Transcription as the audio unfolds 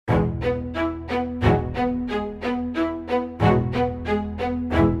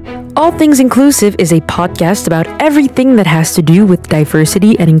All Things Inclusive is a podcast about everything that has to do with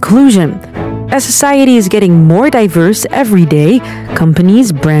diversity and inclusion. As society is getting more diverse every day,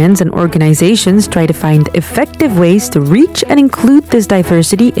 companies, brands, and organizations try to find effective ways to reach and include this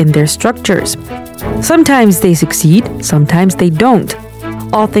diversity in their structures. Sometimes they succeed, sometimes they don't.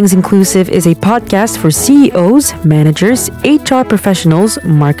 All Things Inclusive is a podcast for CEOs, managers, HR professionals,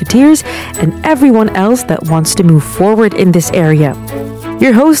 marketeers, and everyone else that wants to move forward in this area.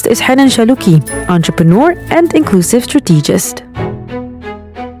 Your host is Hanan Shaluki, entrepreneur and inclusive strategist.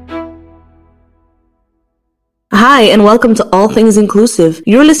 Hi, and welcome to All Things Inclusive.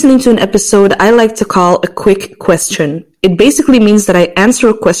 You're listening to an episode I like to call a quick question. It basically means that I answer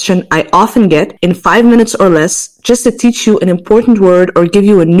a question I often get in 5 minutes or less just to teach you an important word or give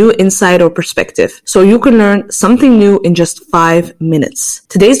you a new insight or perspective so you can learn something new in just 5 minutes.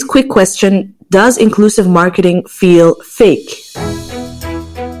 Today's quick question: does inclusive marketing feel fake?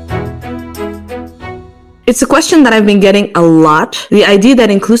 It's a question that I've been getting a lot. The idea that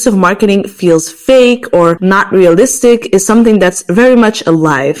inclusive marketing feels fake or not realistic is something that's very much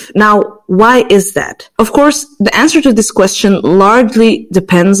alive. Now, why is that? Of course, the answer to this question largely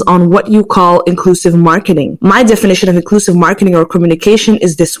depends on what you call inclusive marketing. My definition of inclusive marketing or communication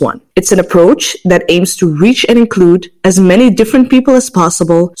is this one. It's an approach that aims to reach and include as many different people as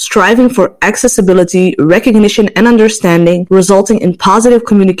possible, striving for accessibility, recognition, and understanding, resulting in positive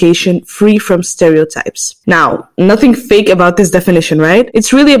communication free from stereotypes. Now, nothing fake about this definition, right?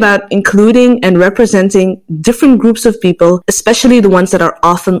 It's really about including and representing different groups of people, especially the ones that are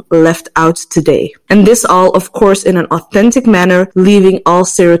often left out today. And this all, of course, in an authentic manner, leaving all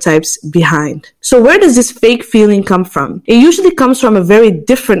stereotypes behind. So where does this fake feeling come from? It usually comes from a very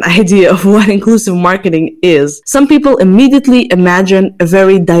different idea of what inclusive marketing is. Some people immediately imagine a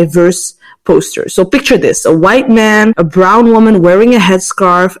very diverse poster. So picture this: a white man, a brown woman wearing a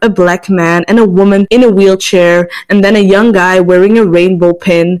headscarf, a black man, and a woman in a wheelchair, and then a young guy wearing a rainbow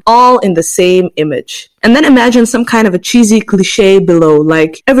pin, all in the same image. And then imagine some kind of a cheesy cliche below,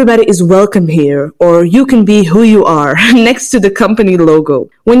 like everybody is welcome here, or you can be who you are, next to the company logo.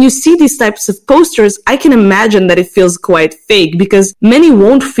 When you see these types of posters, I can imagine that it feels quite fake because many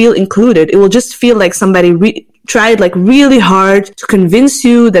won't feel included. It will just feel like somebody tried really hard to convince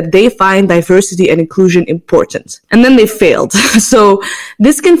you that they find diversity and inclusion important. And then they failed. So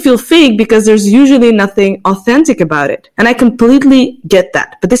this can feel fake because there's usually nothing authentic about it. And I completely get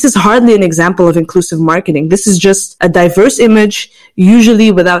that. But this is hardly an example of inclusive marketing. This is just a diverse image,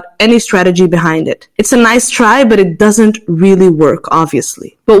 usually without any strategy behind it. It's a nice try, but it doesn't really work,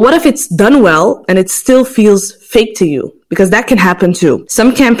 obviously. But what if it's done well and it still feels fake to you? Because that can happen too.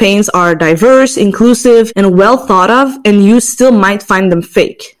 Some campaigns are diverse, inclusive, and well thought of, and you still might find them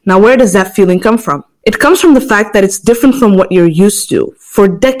fake. Now, where does that feeling come from? It comes from the fact that it's different from what you're used to. For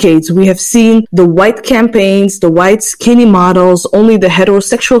decades, we have seen the white campaigns, the white skinny models, only the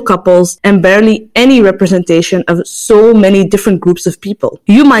heterosexual couples, and barely any representation of so many different groups of people.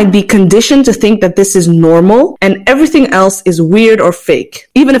 You might be conditioned to think that this is normal and everything else is weird or fake,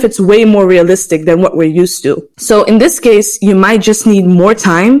 even if it's way more realistic than what we're used to. So in this case, you might just need more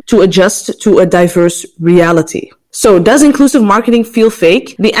time to adjust to a diverse reality. So does inclusive marketing feel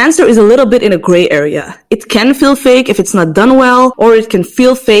fake? The answer is a little bit in a gray area. It can feel fake if it's not done well, or it can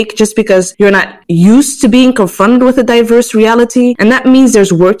feel fake just because you're not used to being confronted with a diverse reality. And that means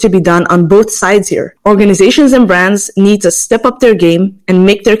there's work to be done on both sides here. Organizations and brands need to step up their game and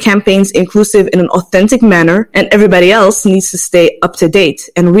make their campaigns inclusive in an authentic manner. And everybody else needs to stay up to date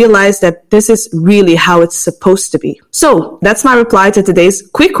and realize that this is really how it's supposed to be. So that's my reply to today's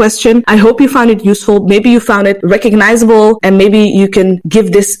quick question. I hope you found it useful. Maybe you found it recognizable, and maybe you can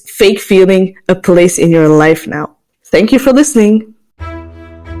give this fake feeling a place in your life now. Thank you for listening.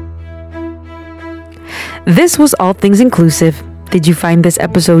 This was All Things Inclusive. Did you find this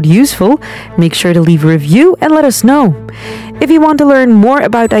episode useful? Make sure to leave a review and let us know. If you want to learn more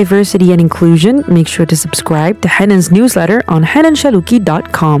about diversity and inclusion, make sure to subscribe to Hanan's newsletter on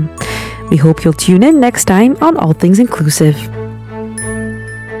hananshaluki.com. We hope you'll tune in next time on All Things Inclusive.